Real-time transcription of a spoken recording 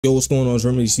Yo, what's going on? It's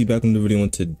RemedyHD back in the video,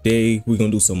 and today we're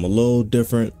gonna do something a little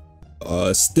different.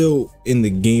 Still in the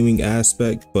gaming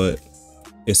aspect, but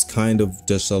it's kind of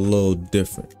just a little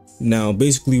different. Now,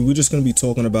 basically, we're just gonna be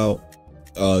talking about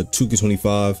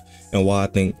 2K25 and why I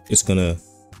think it's gonna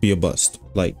be a bust,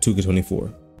 like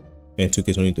 2K24 and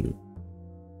 2K23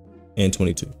 and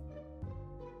 22.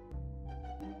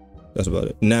 That's about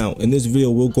it. Now, in this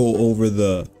video, we'll go over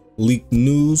the leaked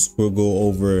news. We'll go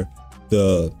over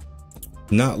the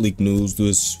not leaked news, this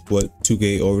is what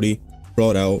 2K already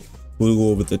brought out. We'll go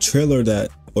over the trailer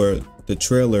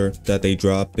that they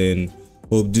dropped, and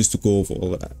we'll just go over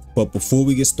all of that. But before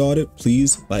we get started,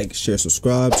 please like, share,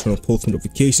 subscribe, turn on post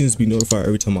notifications, be notified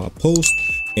every time I post,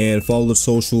 and follow the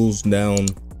socials down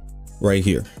right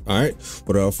here. All right,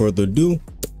 without further ado,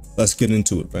 let's get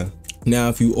into it, man. Now,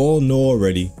 if you all know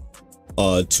already,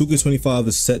 2K25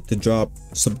 is set to drop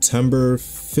September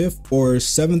 5th or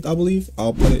 7th, I believe.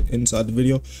 I'll put it inside the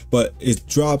video, but it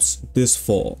drops this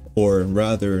fall, or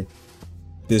rather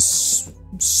this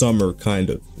summer, kind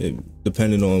of,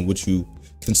 depending on what you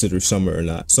consider summer or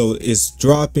not. So it's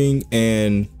dropping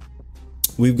and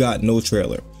we've got no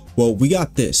trailer. Well, we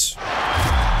got this.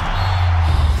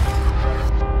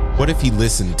 What if he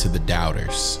listened to the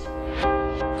doubters?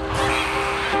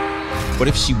 What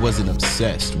if she wasn't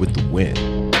obsessed with the win?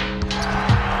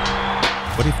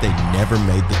 What if they never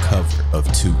made the cover of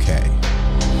 2K?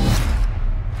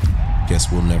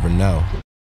 Guess we'll never know.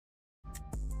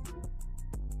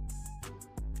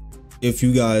 If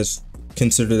you guys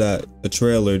consider that a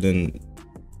trailer, then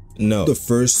no. The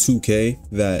first 2K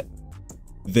that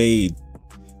they,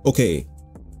 okay,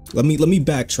 let me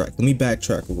backtrack. Let me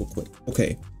backtrack real quick.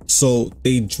 Okay, so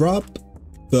they dropped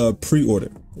the pre-order.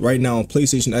 Right now on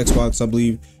PlayStation, Xbox, I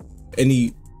believe,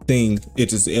 anything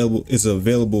it is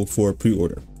available for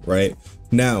pre-order. Right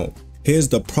now, here's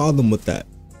the problem with that: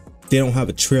 they don't have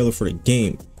a trailer for the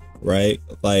game. Right,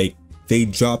 like they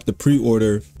dropped the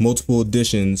pre-order multiple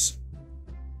editions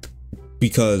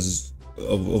because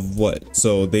of what?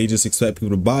 So they just expect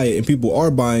people to buy it, and people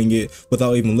are buying it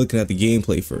without even looking at the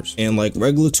gameplay first. And like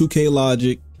regular 2K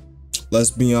logic, let's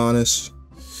be honest,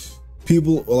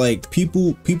 people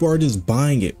are just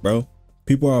buying it, bro.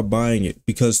 People are buying it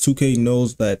because 2K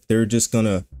knows that they're just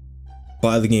gonna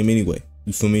buy the game anyway.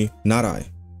 You feel me? Not I.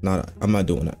 I'm not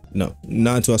doing that. No,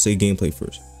 not until I say gameplay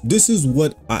first. This is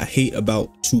what I hate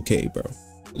about 2K, bro.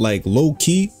 Like, low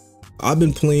key, I've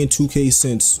been playing 2K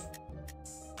since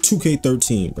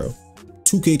 2K13, bro.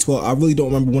 2K12, I really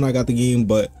don't remember when I got the game,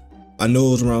 but I know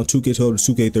it was around 2K12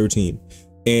 to 2K13.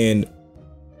 And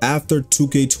after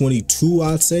 2K22,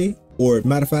 I'd say, or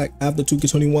matter of fact, after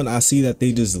 2K21, I see that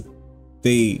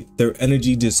their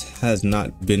energy just has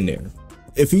not been there.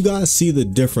 If you guys see the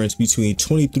difference between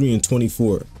 23 and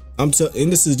 24, and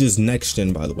this is just next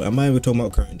gen, by the way, I'm not even talking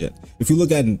about current gen. If you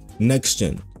look at next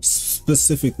gen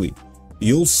specifically,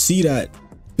 you'll see that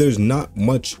there's not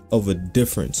much of a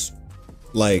difference.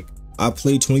 Like, I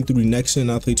play 23 next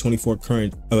gen, I play 24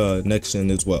 current next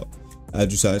gen as well. I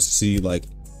just had to see, like,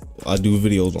 I do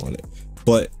videos on it,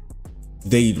 but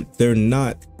they're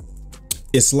not.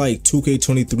 It's like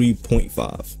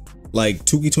 2K23.5. like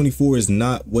 2K24 is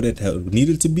not what it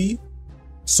needed to be,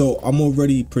 so I'm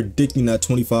already predicting that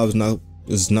 25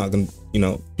 is not gonna,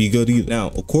 be good either.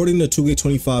 Now, according to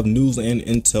 2K25 news and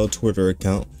intel Twitter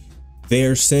account,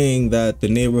 they're saying that the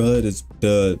neighborhood is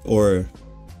the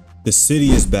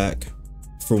city is back,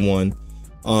 for one.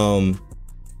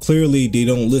 Clearly they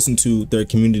don't listen to their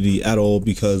community at all,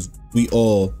 because we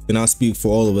all, and I speak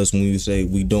for all of us when we say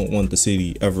we don't want the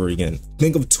city ever again.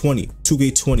 Think of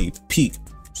 2K20 peak,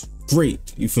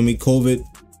 great, you feel me? COVID,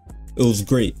 it was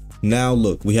great. Now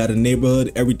look, we had a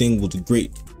neighborhood, everything was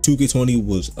great. 2K20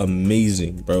 was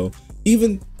amazing, bro.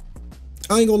 Even,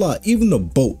 I ain't gonna lie, even the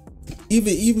boat,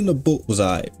 even the boat was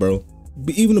alright, bro.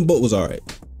 Even the boat was alright.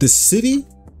 The city,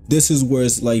 this is where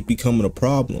it's like becoming a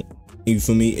problem, you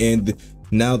feel me? And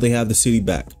now they have the city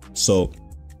back, so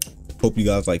hope you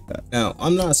guys like that. Now,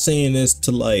 I'm not saying this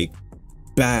to like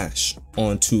bash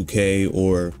on 2K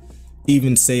or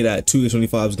even say that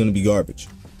 2K25 is going to be garbage,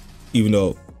 even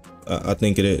though I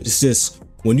think it is. It's just,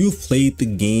 when you've played the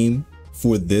game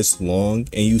for this long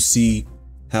and you see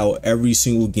how every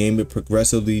single game it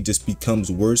progressively just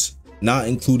becomes worse, not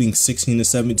including 16 to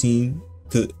 17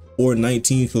 or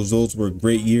 19, because those were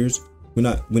great years. We're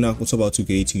not gonna talk about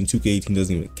 2K18. 2K18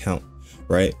 doesn't even count,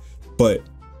 right? But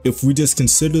if we just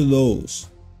consider those,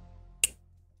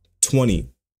 20,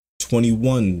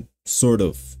 21, sort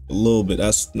of a little bit,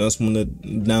 that's when the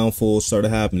downfall started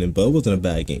happening, but it wasn't a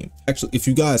bad game. Actually, if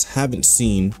you guys haven't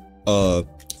seen,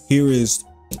 here is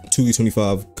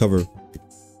 2K25 cover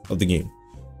of the game.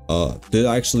 There's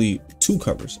actually 2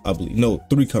 covers, I believe. No,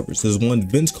 3 covers. There's one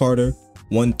Vince Carter,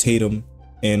 one Tatum,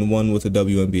 and one with a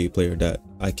WNBA player that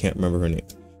I can't remember her name,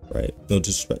 right? No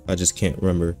disrespect, I just can't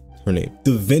remember her name.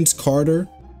 The Vince Carter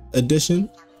edition,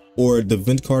 or the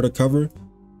Vince Carter cover,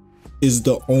 is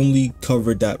the only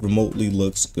cover that remotely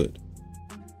looks good.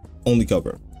 Only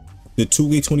cover. The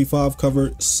 2K25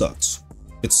 cover sucks.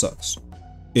 It sucks.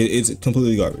 It's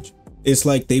completely garbage. It's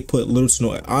like they put little to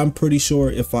no. I'm pretty sure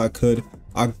if I could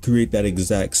create that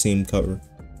exact same cover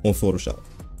on Photoshop.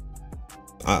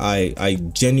 I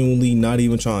genuinely, not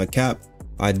even trying to cap,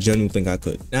 I genuinely think I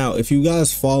could. Now, if you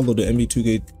guys follow the NBA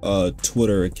 2K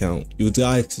Twitter account, you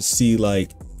guys can see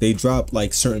like they drop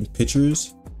like certain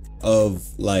pictures of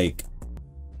like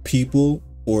people,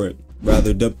 or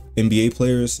rather the NBA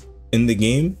players in the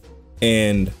game,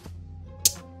 and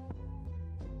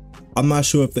I'm not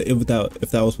sure if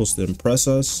that was supposed to impress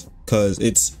us, because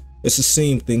it's the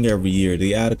same thing every year.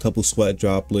 They add a couple sweat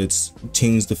droplets,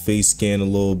 change the face scan a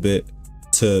little bit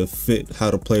to fit how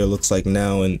the player looks like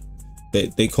now, and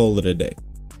they call it a day,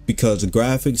 because the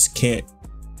graphics can't.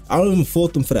 I don't even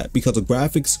fault them for that, because the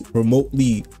graphics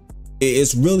remotely,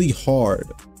 it's really hard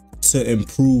to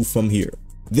improve from here.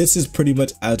 This is pretty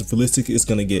much as realistic as it's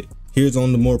gonna get. Here's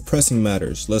on the more pressing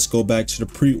matters. Let's go back to the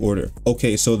pre-order.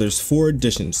 Okay, so there's 4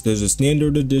 editions. There's a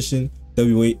standard edition,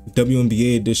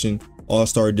 WNBA edition,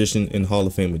 All-Star edition, and Hall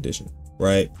of Fame edition,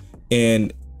 right?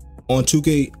 And on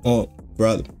 2K,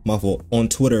 on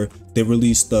Twitter, they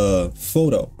released a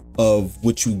photo of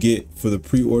what you get for the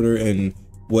pre-order and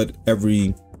what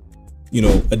every, you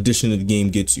know, edition of the game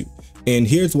gets you. And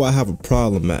here's why I have a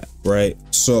problem at, right?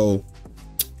 So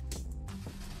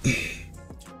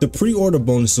the pre-order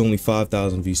bonus is only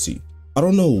 5,000 VC. I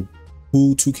don't know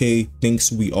who 2K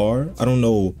thinks we are. I don't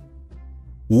know.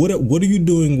 What are you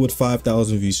doing with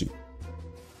 5,000 VC?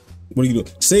 What are you doing?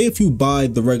 Say if you buy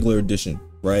the regular edition,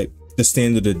 right? The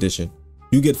standard edition,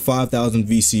 you get 5,000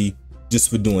 VC just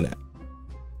for doing that.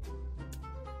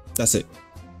 That's it.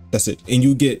 That's it. And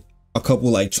you get a couple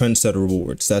like trendsetter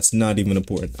rewards. That's not even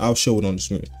important. I'll show it on the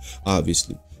screen,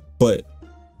 obviously. But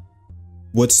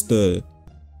what's the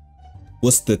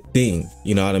thing?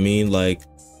 You know what I mean? Like,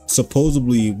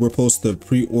 supposedly we're supposed to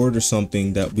pre-order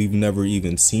something that we've never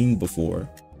even seen before,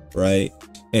 right?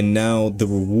 And now the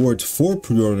reward for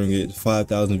pre-ordering it is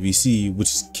 5,000 VC,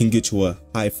 which can get you a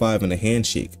high five and a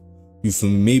handshake. You feel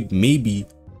me?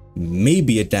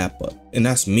 Maybe a dap up, and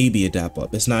that's maybe a dap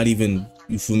up. It's not even,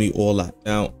 you feel me, all that.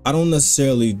 Now, I don't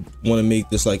necessarily want to make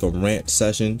this like a rant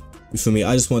session. You feel me?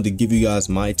 I just wanted to give you guys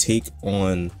my take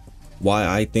on why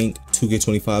I think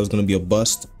 2K25 is going to be a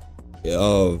bust.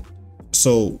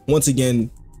 So once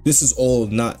again, this is all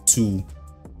not to,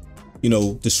 you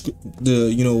know,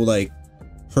 like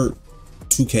hurt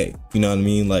 2K, you know what I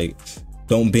mean? Like,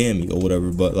 don't ban me or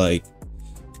whatever, but like,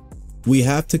 we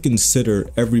have to consider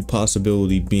every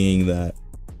possibility, being that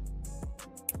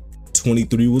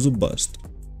 23 was a bust,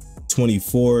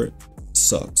 24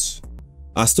 sucks.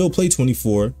 I still play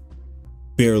 24,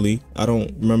 barely. I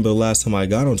don't remember the last time I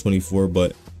got on 24,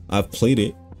 but I've played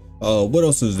it. What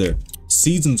else is there?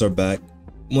 Seasons are back.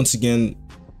 Once again,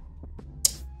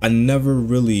 I never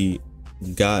really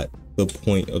got the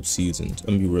point of seasons.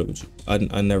 I'm gonna be real with you.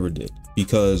 I never did,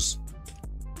 because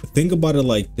think about it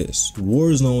like this.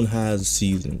 Warzone has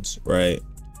seasons, right?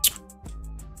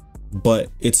 But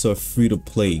it's a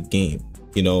free-to-play game,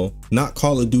 you know, not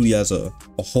Call of Duty as a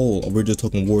whole. We're just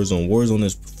talking Warzone. Warzone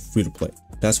is free-to-play.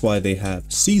 That's why they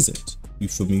have seasons, you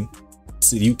feel me?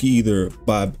 So you can either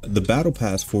buy the battle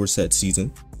pass for said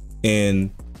season, and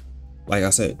like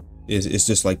I said, it's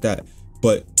just like that.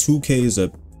 But 2K is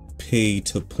a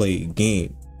pay-to-play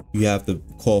game. You have to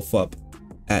cough up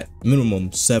at minimum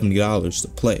 $70 to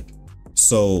play,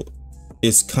 so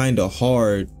it's kind of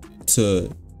hard to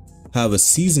have a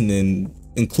season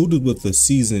included with the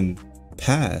season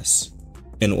pass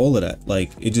and all of that.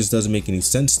 Like, it just doesn't make any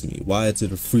sense to me. Why is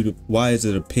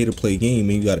it a pay-to-play game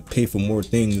and you got to pay for more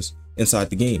things inside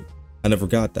the game? I never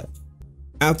got that.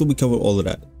 After we cover all of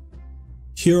that,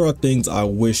 here are things I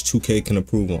wish 2K can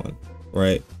improve on,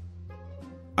 right?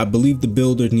 I believe the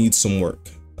builder needs some work.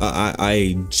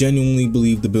 I genuinely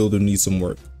believe the builder needs some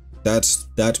work. That's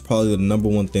probably the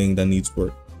 #1 thing that needs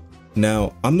work.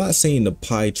 Now, I'm not saying the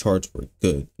pie charts were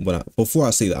good. Before I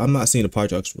say that, I'm not saying the pie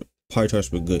charts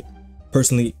were good.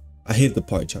 Personally, I hate the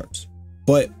pie charts,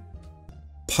 but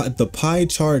the pie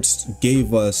charts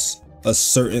gave us a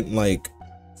certain like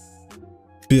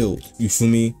build. You feel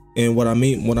me? And what I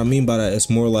mean by that is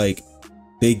more like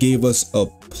they gave us a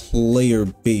player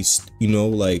based. You know,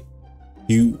 like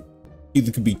you either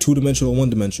could be 2-dimensional or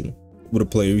 1-dimensional with a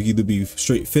player. You could either be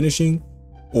straight finishing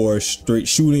or straight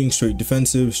shooting, straight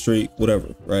defensive, straight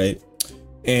whatever, right?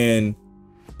 And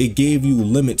it gave you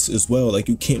limits as well. Like,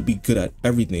 you can't be good at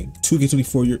everything.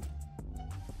 2K24,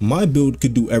 my build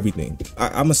could do everything.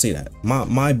 I'm gonna say that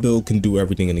my build can do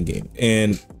everything in the game,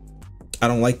 and I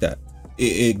don't like that.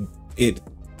 It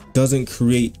doesn't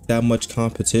create that much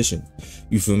competition.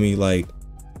 You feel me? Like,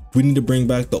 we need to bring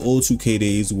back the old 2K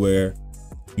days where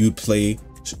you'd play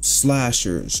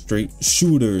slashers, straight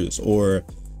shooters, or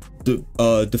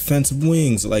the defensive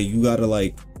wings. Like, you gotta,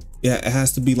 like, yeah, it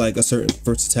has to be like a certain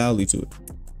versatility to it.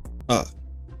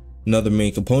 Another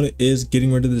main component is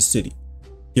getting rid of the city.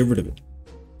 Get rid of it.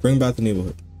 Bring back the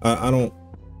neighborhood. I don't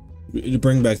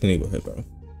bring back the neighborhood, bro.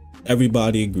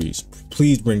 Everybody agrees.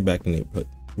 Please bring back the neighborhood.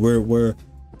 Where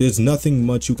there's nothing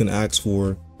much you can ask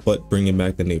for but bringing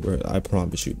back the neighborhood. I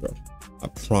promise you, bro. I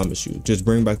promise you. Just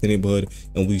bring back the neighborhood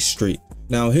and we straight.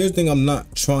 Now, here's the thing. I'm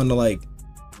not trying to like,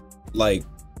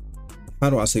 how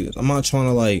do I say this? I'm not trying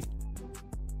to like,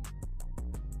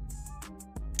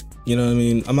 you know what I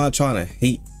mean? I'm not trying to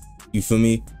hate. You feel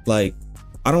me? Like,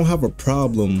 I don't have a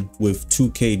problem with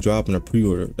 2K dropping a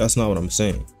pre-order. That's not what I'm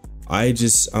saying.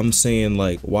 I'm saying,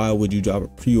 like, why would you drop a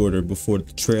pre-order before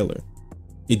the trailer?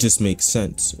 It just makes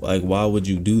sense. Like, why would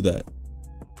you do that?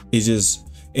 It just,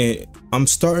 and I'm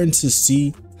starting to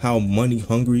see how money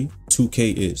hungry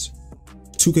 2K is.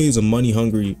 2K is a money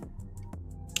hungry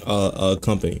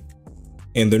company,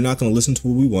 and they're not going to listen to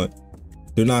what we want.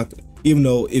 They're not, even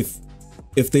though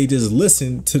if they just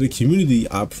listen to the community,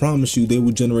 I promise you they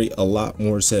will generate a lot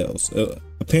more sales.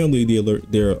 Apparently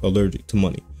they're allergic to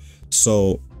money.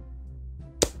 So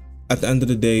at the end of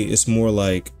the day, it's more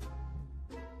like,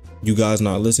 you guys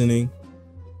not listening.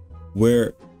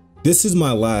 Where this is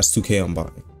my last 2K I'm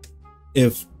buying.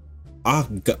 If I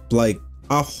got, like,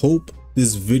 I hope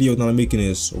this video that I'm making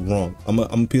is wrong.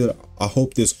 I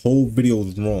hope this whole video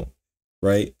is wrong,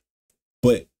 right?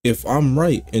 But if I'm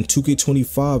right and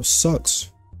 2K25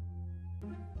 sucks,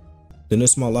 then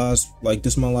this is my last, like,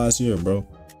 this is my last year, bro.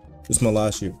 This is my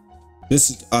last year.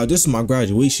 This is my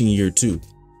graduation year too.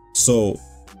 So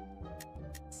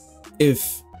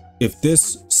if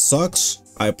this sucks,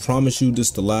 I promise you this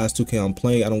is the last 2K I'm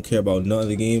playing. I don't care about none of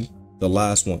the game, the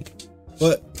last one.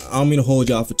 But I don't mean to hold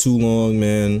y'all for too long,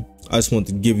 man. I just want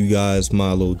to give you guys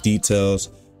my little details.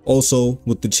 Also,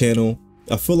 with the channel,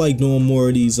 I feel like doing more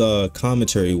of these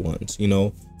commentary ones, you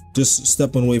know, just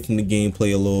stepping away from the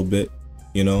gameplay a little bit,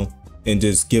 you know, and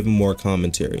just giving more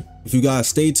commentary. If you guys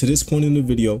stayed to this point in the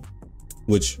video,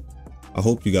 which I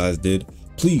hope you guys did,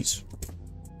 please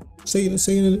say it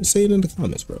in the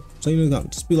comments, bro. Say it in the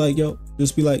comments. Just be like, yo.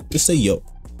 Just say yo.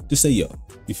 Just say yo.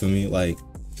 You feel me? Like,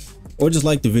 or just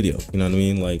like the video. You know what I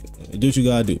mean? Like, do what you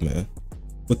gotta do, man.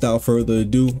 Without further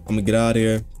ado, I'm gonna get out of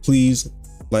here. Please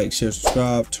like, share,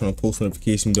 subscribe, turn on post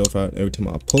notification bell for every time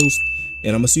I post,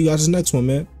 and I'm gonna see you guys in the next one,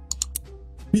 man.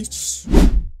 Peace.